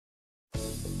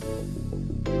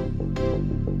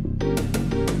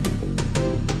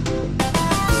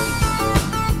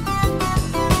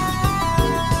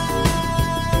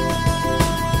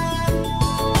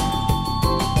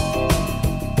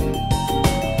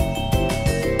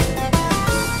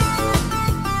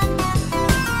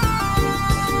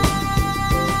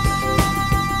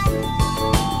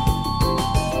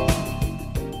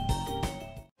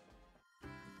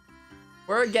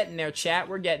We're getting there, chat.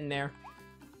 We're getting there.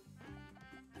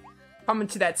 Coming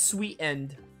to that sweet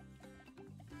end.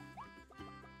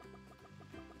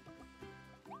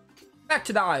 Back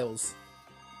to the aisles.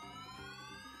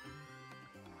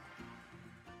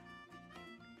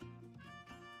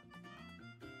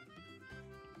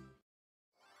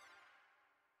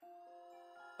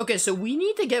 Okay, so we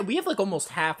need to get... We have like almost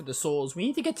half of the souls. We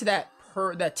need to get to that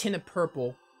tin of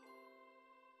purple.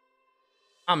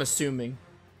 I'm assuming.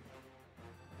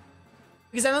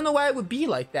 Because I don't know why it would be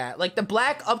like that. Like, the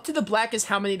black, up to the black is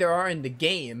how many there are in the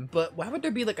game. But why would there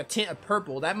be, like, a tint of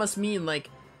purple? That must mean, like...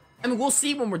 I mean, we'll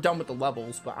see when we're done with the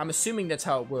levels. But I'm assuming that's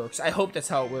how it works. I hope that's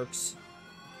how it works.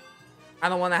 I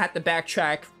don't want to have to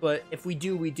backtrack. But if we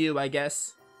do, we do, I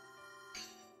guess.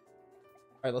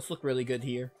 Alright, let's look really good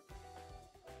here.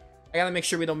 I gotta make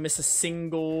sure we don't miss a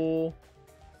single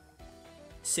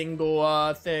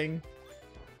thing.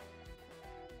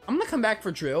 I'm gonna come back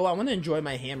for drill. I want to enjoy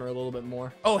my hammer a little bit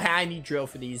more. Oh, I need drill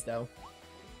for these, though.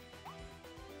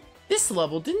 This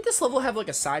level, didn't this level have, like,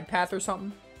 a side path or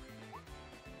something?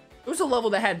 There was a level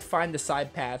that had find the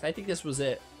side path. I think this was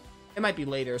it. It might be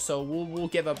later, so we'll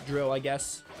give up drill, I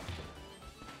guess.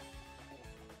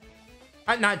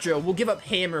 Not drill. We'll give up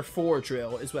hammer for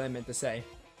drill, is what I meant to say.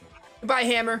 Goodbye,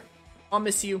 hammer. I'll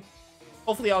miss you.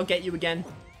 Hopefully, I'll get you again.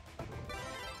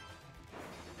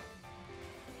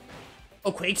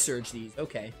 Oh, Quake Surge these.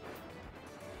 Okay.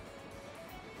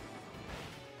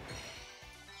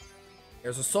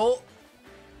 There's a soul.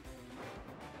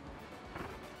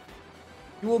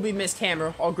 You will be missed,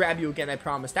 hammer. I'll grab you again, I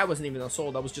promise. That wasn't even a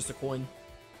soul. That was just a coin.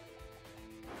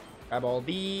 Grab all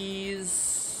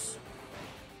these.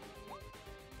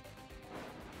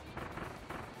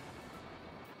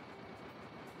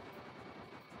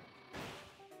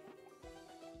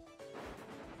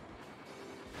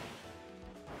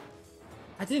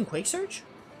 I didn't Quake Surge?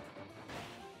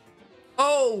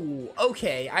 Oh,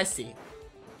 okay, I see.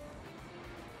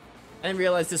 I didn't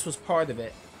realize this was part of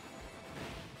it.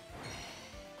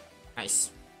 Nice.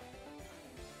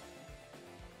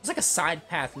 There's like a side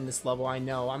path in this level, I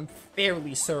know. I'm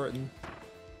fairly certain.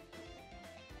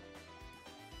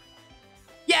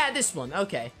 Yeah, this one.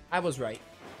 Okay, I was right.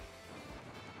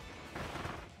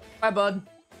 Bye, bud.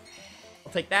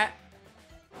 I'll take that.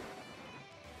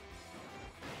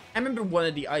 I remember one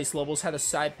of the ice levels had a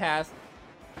side path.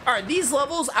 Alright, these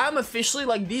levels, I'm officially,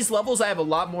 like, these levels I have a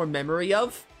lot more memory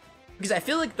of. Because I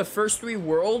feel like the first 3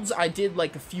 worlds I did,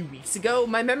 like, a few weeks ago.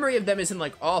 My memory of them isn't,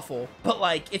 like, awful. But,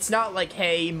 like, it's not like,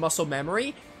 hey, muscle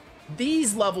memory.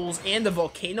 These levels and the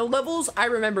volcano levels, I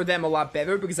remember them a lot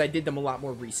better because I did them a lot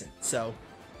more recent. So,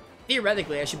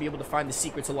 theoretically, I should be able to find the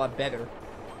secrets a lot better.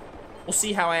 We'll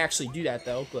see how I actually do that,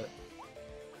 though. But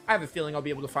I have a feeling I'll be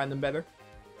able to find them better.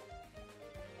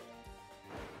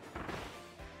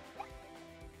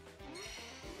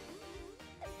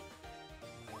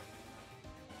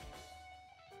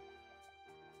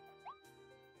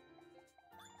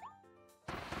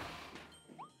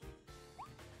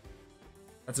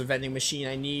 That's a vending machine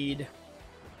I need.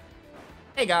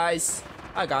 Hey, guys.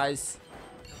 Hi, guys.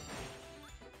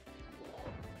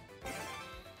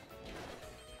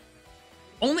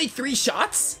 Only 3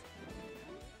 shots?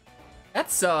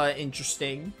 That's,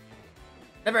 interesting.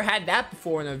 Never had that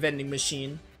before in a vending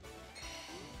machine.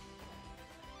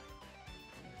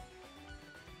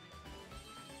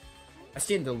 I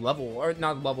see in the level, or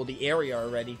not level, the area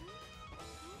already.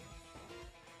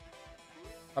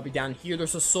 Probably down here,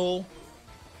 there's a soul.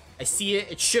 I see it.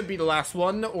 It should be the last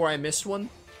one, or I missed one.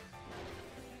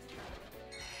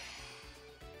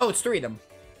 Oh, it's 3 of them.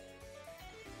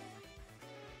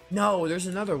 No, there's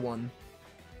another one.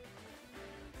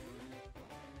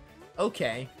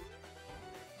 Okay.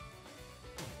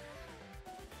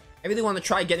 I really want to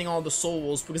try getting all the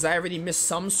souls, because I already missed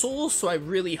some souls, so I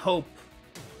really hope...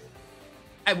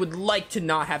 I would like to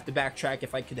not have to backtrack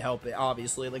if I could help it,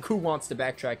 obviously. Like, who wants to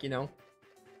backtrack, you know?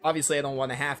 Obviously, I don't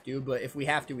want to have to, but if we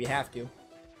have to, we have to.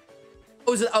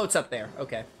 Oh, is it? Oh, it's up there.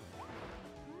 Okay.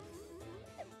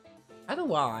 How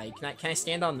do I? Can I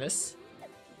stand on this?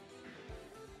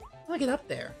 How do I get up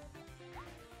there?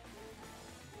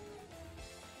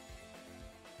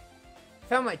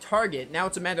 Found my target. Now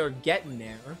it's a matter of getting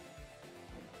there.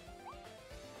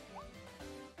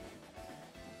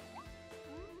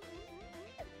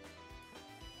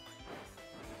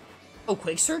 Oh,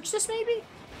 quick search this maybe?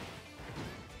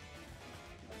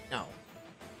 No.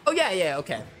 Oh, yeah, yeah,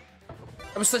 okay.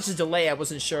 That was such a delay, I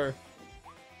wasn't sure.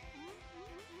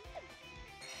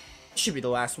 Should be the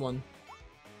last one.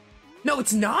 No,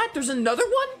 it's not? There's another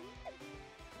one?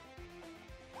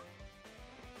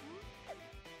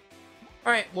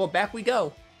 Alright, well, back we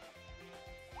go.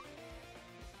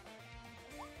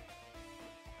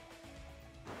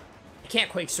 I can't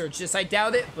quick search this. I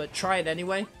doubt it, but try it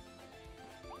anyway.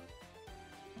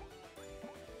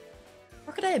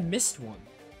 Where could I have missed one?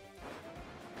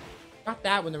 Got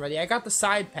that one already. I got the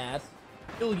side path.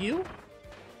 Still you?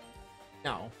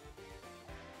 No.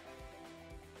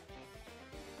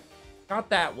 Got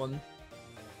that one.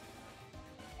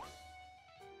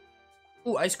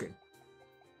 Ooh, ice cream.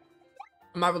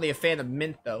 I'm not really a fan of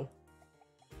mint, though.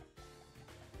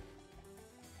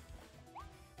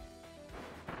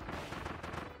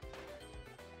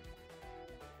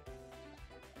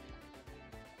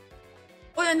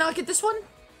 Oh, did I not get this one?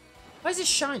 Why is it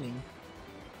shining?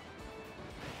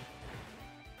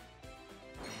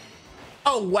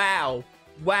 Oh, wow.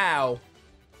 Wow.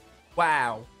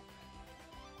 Wow.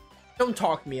 Don't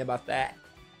talk to me about that.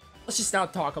 Let's just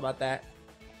not talk about that.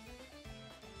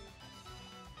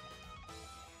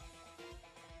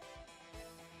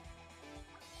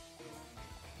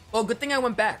 Well, good thing I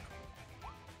went back.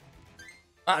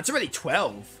 It's already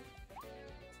 12.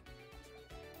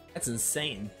 That's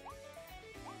insane.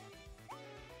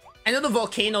 I know the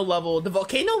volcano level, the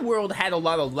volcano world had a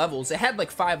lot of levels. It had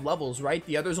like 5 levels, right?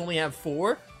 The others only have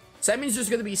 4. So that means there's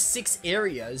going to be 6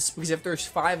 areas. Because if there's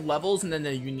 5 levels and then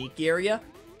a unique area,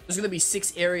 there's going to be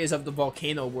 6 areas of the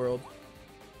volcano world.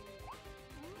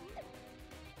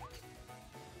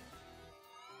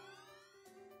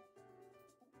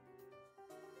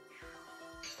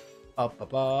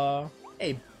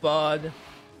 Hey, bud.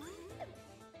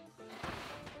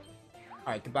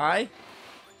 Alright, goodbye.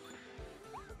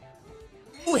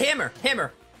 Ooh, hammer!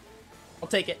 Hammer! I'll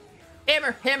take it.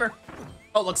 Hammer! Hammer!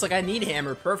 Oh, looks like I need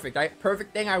hammer. Perfect.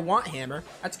 Perfect thing. I want hammer.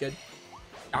 That's good.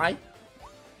 Die.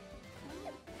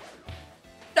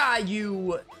 Die,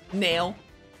 you nail.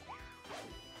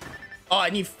 Oh, I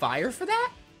need fire for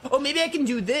that? Oh, maybe I can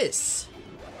do this.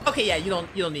 Okay, yeah, you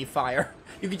don't need fire.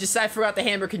 You can just, I forgot the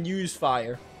hammer can use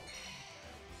fire.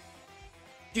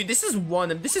 Dude, this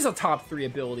is a top 3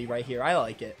 ability right here. I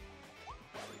like it.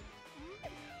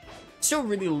 Still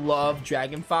really love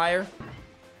Dragon Fire.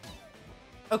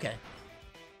 Okay.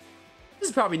 This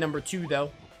is probably number 2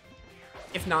 though.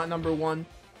 If not number 1.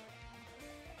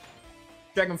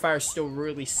 Dragon Fire is still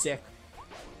really sick.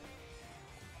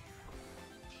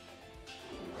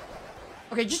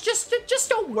 Okay, just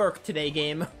don't work today,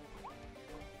 game.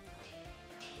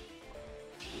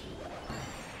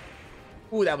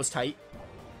 Ooh, that was tight.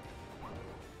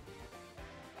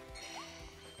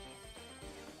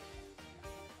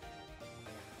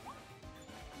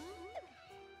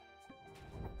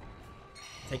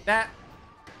 Take that.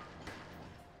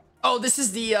 Oh, this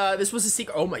is the, this was a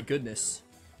secret. Oh my goodness.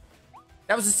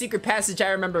 That was a secret passage I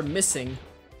remember missing.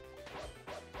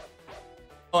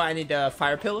 Oh, I need a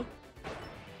fire pillar?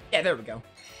 Yeah, there we go.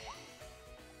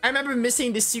 I remember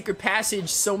missing this secret passage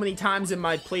so many times in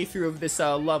my playthrough of this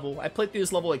level. I played through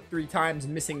this level like 3 times,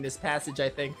 missing this passage, I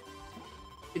think.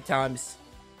 Good times.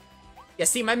 Yeah,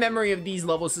 see, my memory of these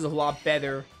levels is a lot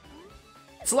better.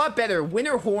 It's a lot better.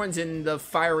 Winter Horns and the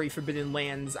Fiery Forbidden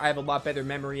Lands, I have a lot better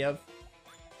memory of.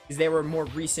 Because they were more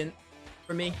recent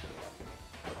for me.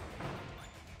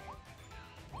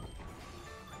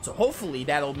 So hopefully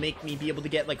that'll make me be able to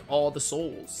get, like, all the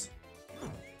souls.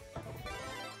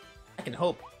 I can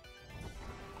hope.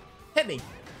 Hit me.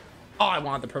 Oh, I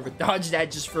wanted the perfect dodge that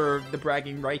just for the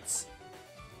bragging rights.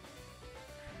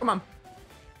 Come on.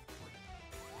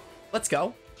 Let's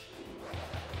go.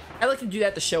 I like to do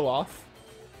that to show off.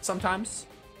 Sometimes.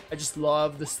 I just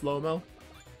love the slow-mo.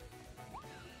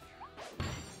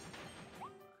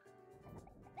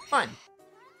 Fine.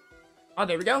 Oh,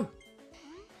 there we go.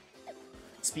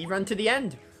 Speed run to the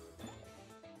end.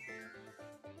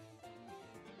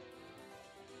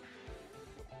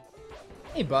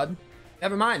 Hey, bud.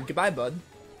 Never mind. Goodbye, bud.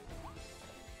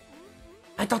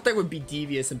 I thought they would be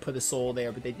devious and put a soul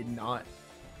there, but they did not.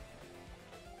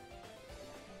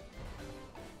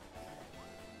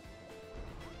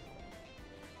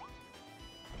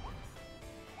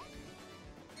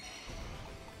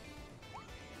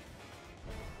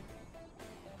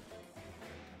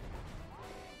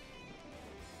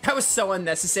 That was so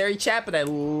unnecessary, chat, but I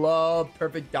love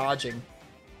perfect dodging.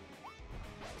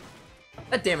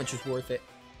 That damage was worth it.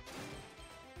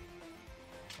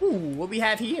 Ooh, what we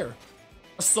have here?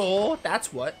 A soul,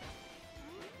 that's what.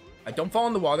 Alright, don't fall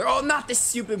in the water. Oh, not this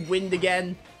stupid wind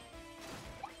again.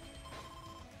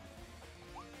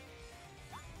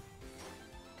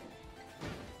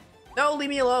 No, leave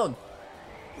me alone.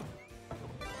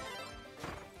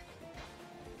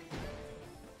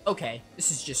 Okay,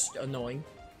 this is just annoying.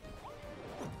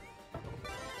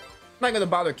 I'm not gonna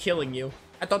bother killing you.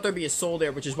 I thought there'd be a soul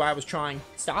there, which is why I was trying.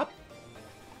 Stop.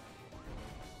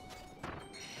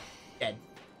 Dead.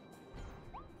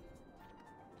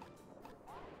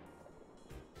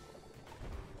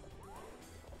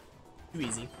 Too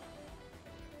easy.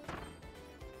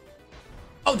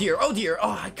 Oh dear, oh dear.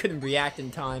 Oh, I couldn't react in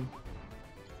time.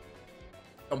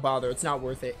 Don't bother, it's not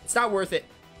worth it. It's not worth it.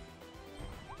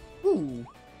 Ooh.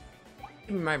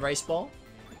 Give me my rice ball.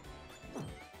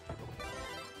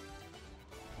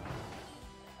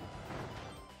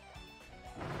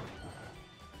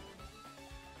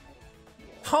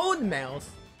 Toad mouth.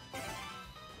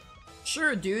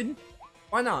 Sure, dude.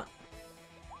 Why not?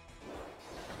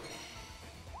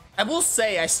 I will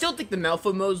say, I still think the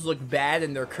Malfoy modes look bad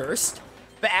and they're cursed.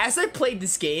 But as I played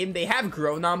this game, they have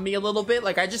grown on me a little bit.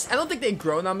 Like, I don't think they've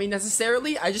grown on me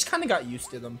necessarily. I just kind of got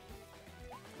used to them.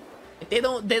 Like,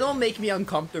 they don't make me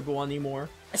uncomfortable anymore.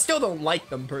 I still don't like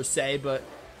them per se, but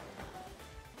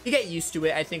you get used to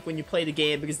it, I think, when you play the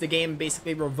game, because the game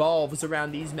basically revolves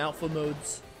around these Malfoy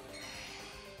modes.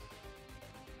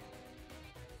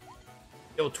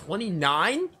 Yo,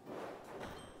 29?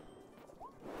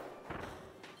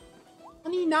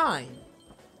 29.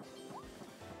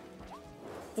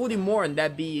 40 more and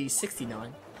that'd be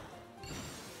 69.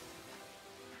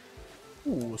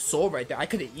 Ooh, soul right there. I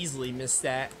could have easily missed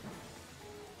that.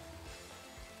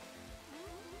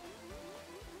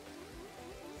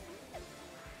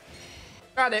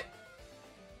 Got it.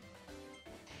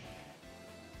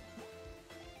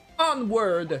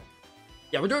 Onward.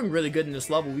 Yeah, we're doing really good in this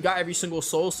level. We got every single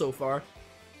soul so far.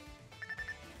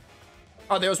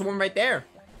 Oh, there's one right there.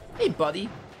 Hey, buddy.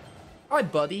 Hi,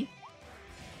 buddy.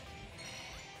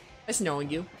 Nice knowing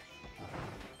you.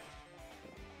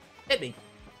 Hit me.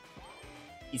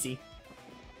 Easy.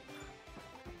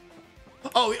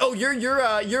 Oh,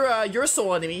 you're a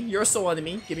soul enemy. You're a soul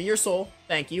enemy. Give me your soul.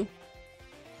 Thank you.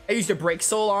 I used a break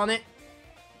soul on it.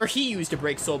 Or he used a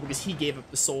break soul because he gave up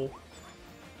the soul.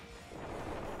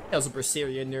 That was a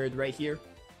Berseria nerd right here.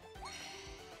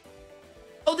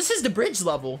 Oh, this is the bridge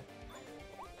level.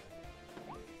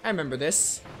 I remember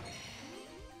this.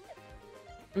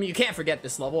 I mean, you can't forget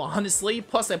this level, honestly.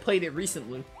 Plus, I played it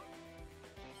recently.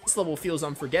 This level feels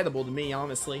unforgettable to me,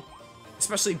 honestly.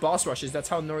 Especially boss rushes. That's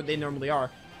how they normally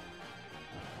are.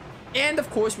 And, of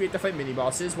course, we have to fight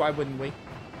mini-bosses. Why wouldn't we?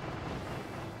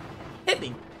 Hit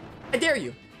me. I dare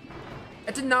you.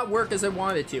 That did not work as I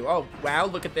wanted to. Oh, wow.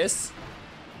 Look at this.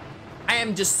 I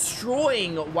am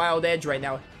destroying Wild Edge right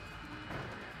now.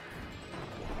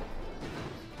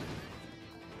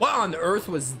 What on earth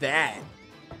was that?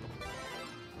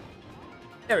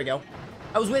 There we go.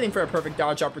 I was waiting for a perfect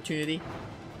dodge opportunity.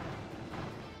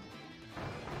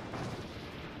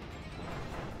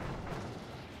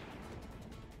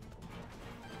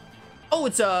 Oh,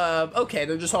 it's, okay,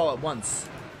 they're just all at once.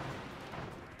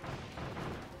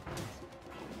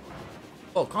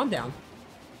 Oh, calm down.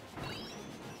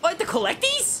 Oh, I have to collect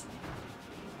these?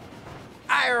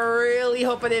 I really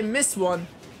hope I didn't miss one.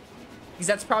 Because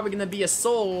that's probably gonna be a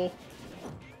soul.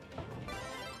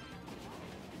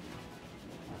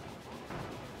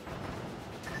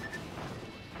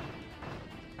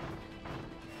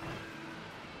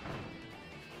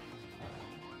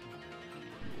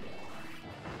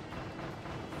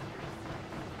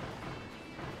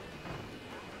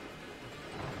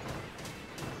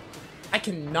 I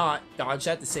cannot dodge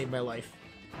that to save my life.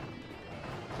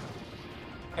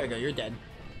 There we go, you're dead.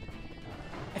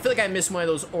 I feel like I missed one of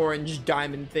those orange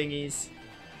diamond thingies.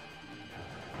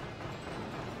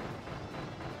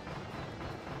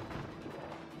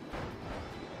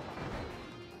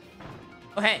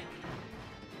 Oh, hey.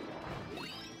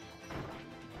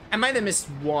 I might have missed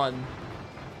one.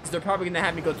 Because they're probably going to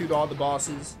have me go through all the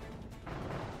bosses.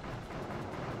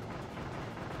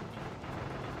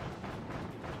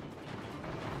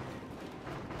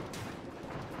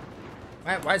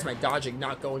 Why is my dodging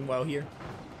not going well here?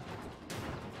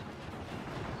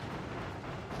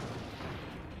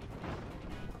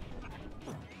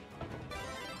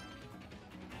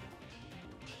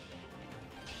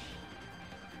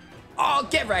 Oh,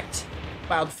 get wrecked,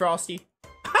 Wild Frosty.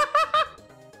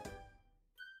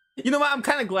 You know what? I'm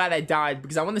kind of glad I died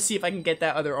because I want to see if I can get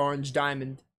that other orange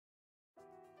diamond.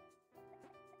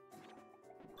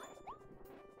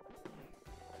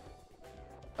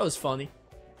 That was funny.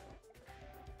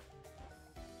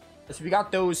 So we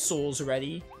got those souls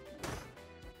already.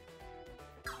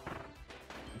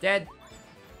 Dead.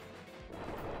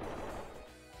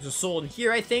 There's a soul in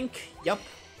here, I think. Yup.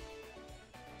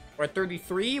 We're at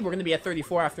 33. We're gonna be at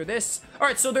 34 after this.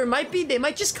 Alright, so they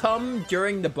might just come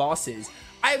during the bosses.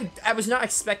 I was not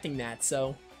expecting that,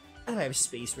 so... I have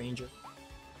Space Ranger.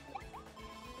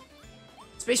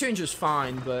 Space Ranger's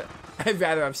fine, but I'd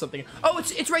rather have something... Oh,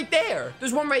 it's right there!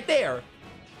 There's one right there!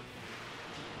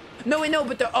 No, wait, no,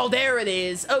 but oh, there it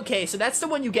is. Okay, so that's the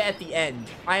one you get at the end.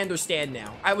 I understand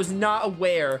now. I was not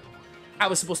aware I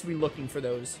was supposed to be looking for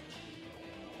those.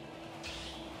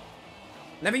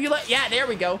 Never you let... Yeah, there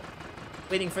we go.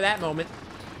 Waiting for that moment.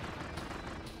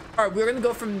 Alright, we're gonna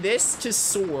go from this to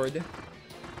sword.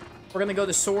 We're gonna go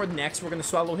to sword next. We're gonna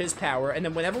swallow his power. And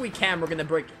then whenever we can, we're gonna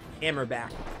break hammer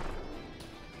back.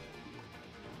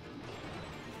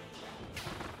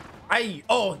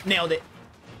 Oh, nailed it.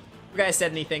 Forgot I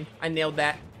said anything. I nailed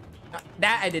that.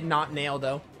 That I did not nail,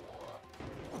 though.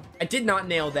 I did not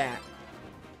nail that.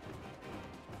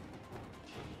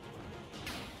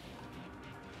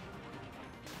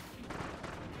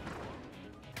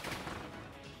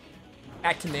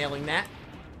 Back to nailing that.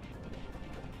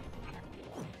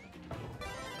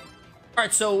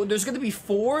 Alright, so there's going to be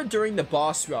 4 during the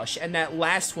boss rush, and that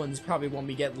last one's probably one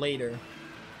we get later.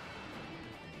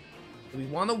 We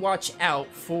want to watch out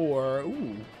for...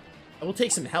 Ooh. I will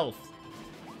take some health.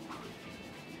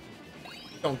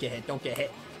 Don't get hit, don't get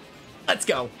hit. Let's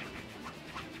go.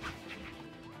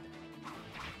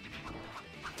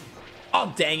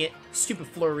 Oh, dang it. Stupid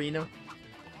Florina.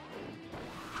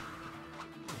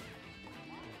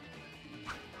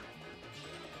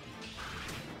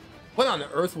 What on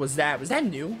earth was that? Was that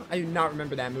new? I do not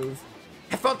remember that move.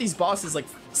 I fought these bosses like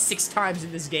 6 times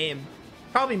in this game.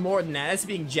 Probably more than that. That's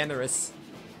being generous.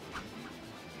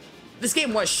 This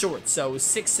game was short, so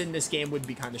 6 in this game would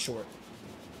be kind of short.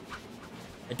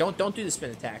 And don't do the spin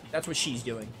attack. That's what she's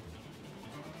doing.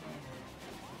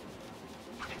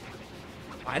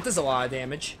 Oh, that does a lot of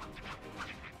damage.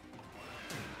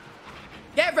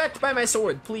 Get wrecked by my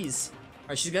sword, please.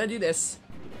 Alright, she's gonna do this.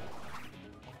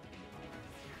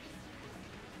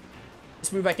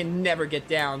 This move I can never get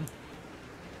down.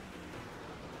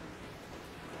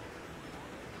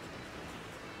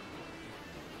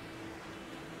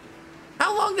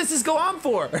 How long does this go on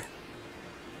for?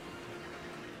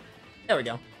 There we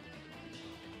go.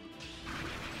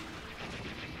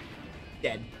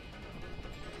 Dead.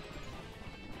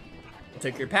 I'll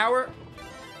take your power.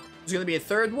 There's gonna be a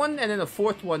 3rd one, and then a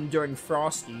 4th one during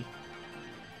Frosty.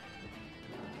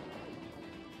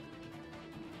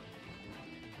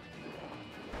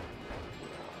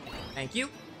 Thank you.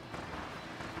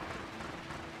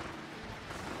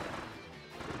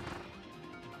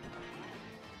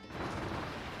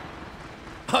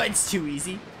 Oh, it's too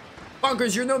easy.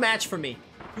 Bonkers, you're no match for me.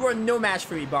 You are no match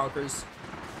for me, Bonkers.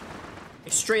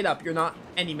 Like, straight up, you're not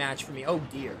any match for me. Oh,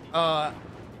 dear.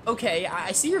 Okay,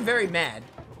 I see you're very mad.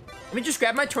 Let me just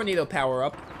grab my tornado power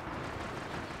up.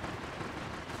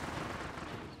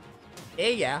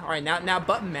 Yeah. Alright, now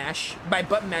button mash. By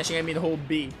button mashing, I mean hold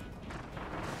B.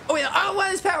 Oh, wait, I don't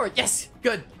want his power. Yes,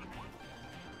 good.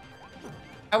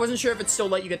 I wasn't sure if it still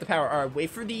let you get the power. Alright, wait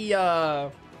for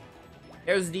the,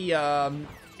 there's the,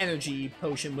 energy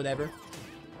potion, whatever.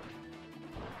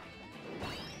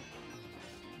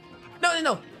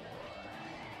 No.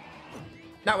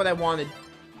 Not what I wanted.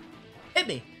 Hit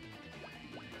me.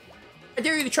 I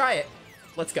dare you to try it.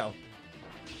 Let's go.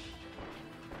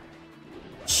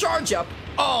 Charge up.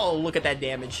 Oh, look at that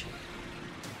damage.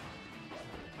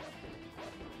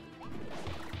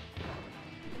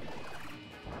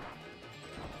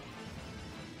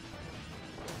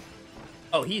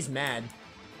 Oh, he's mad.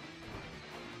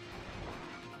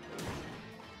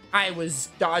 I was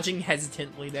dodging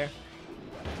hesitantly there.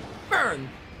 Burn!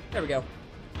 There we go.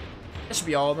 That should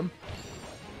be all of them.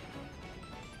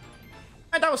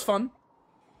 Alright, that was fun.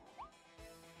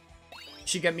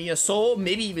 Should get me a soul,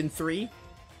 maybe even 3.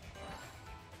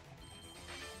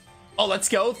 Oh, let's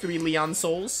go. 3 Leon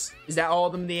souls. Is that all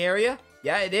of them in the area?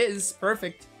 Yeah, it is.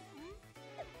 Perfect.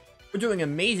 We're doing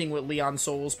amazing with Leon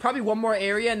souls. Probably one more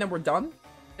area and then we're done.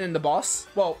 And then the boss.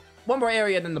 Well, one more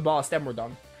area and then the boss, then we're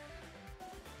done.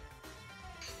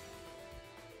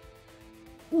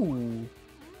 Ooh.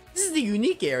 This is the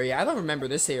unique area. I don't remember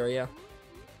this area.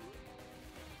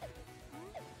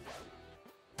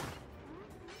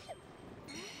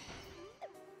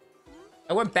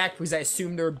 I went back because I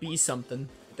assumed there would be something.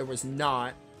 But there was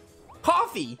not.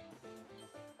 Coffee!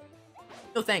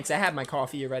 No thanks, I had my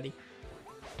coffee already.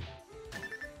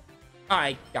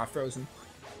 I got frozen.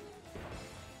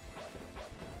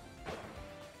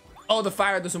 Oh, the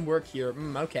fire doesn't work here.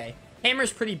 Okay.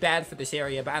 Hammer's pretty bad for this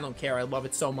area, but I don't care. I love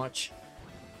it so much.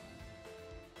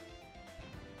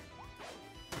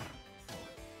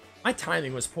 My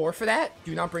timing was poor for that.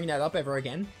 Do not bring that up ever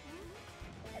again.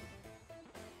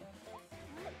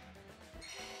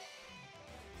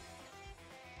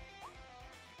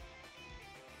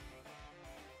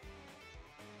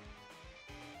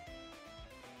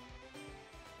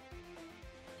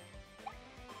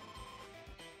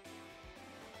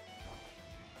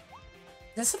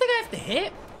 Is that something I have to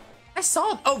hit? I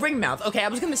saw it. Oh, ring mouth. Okay, I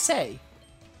was gonna say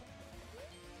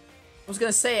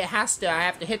it has to. I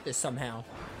have to hit this somehow.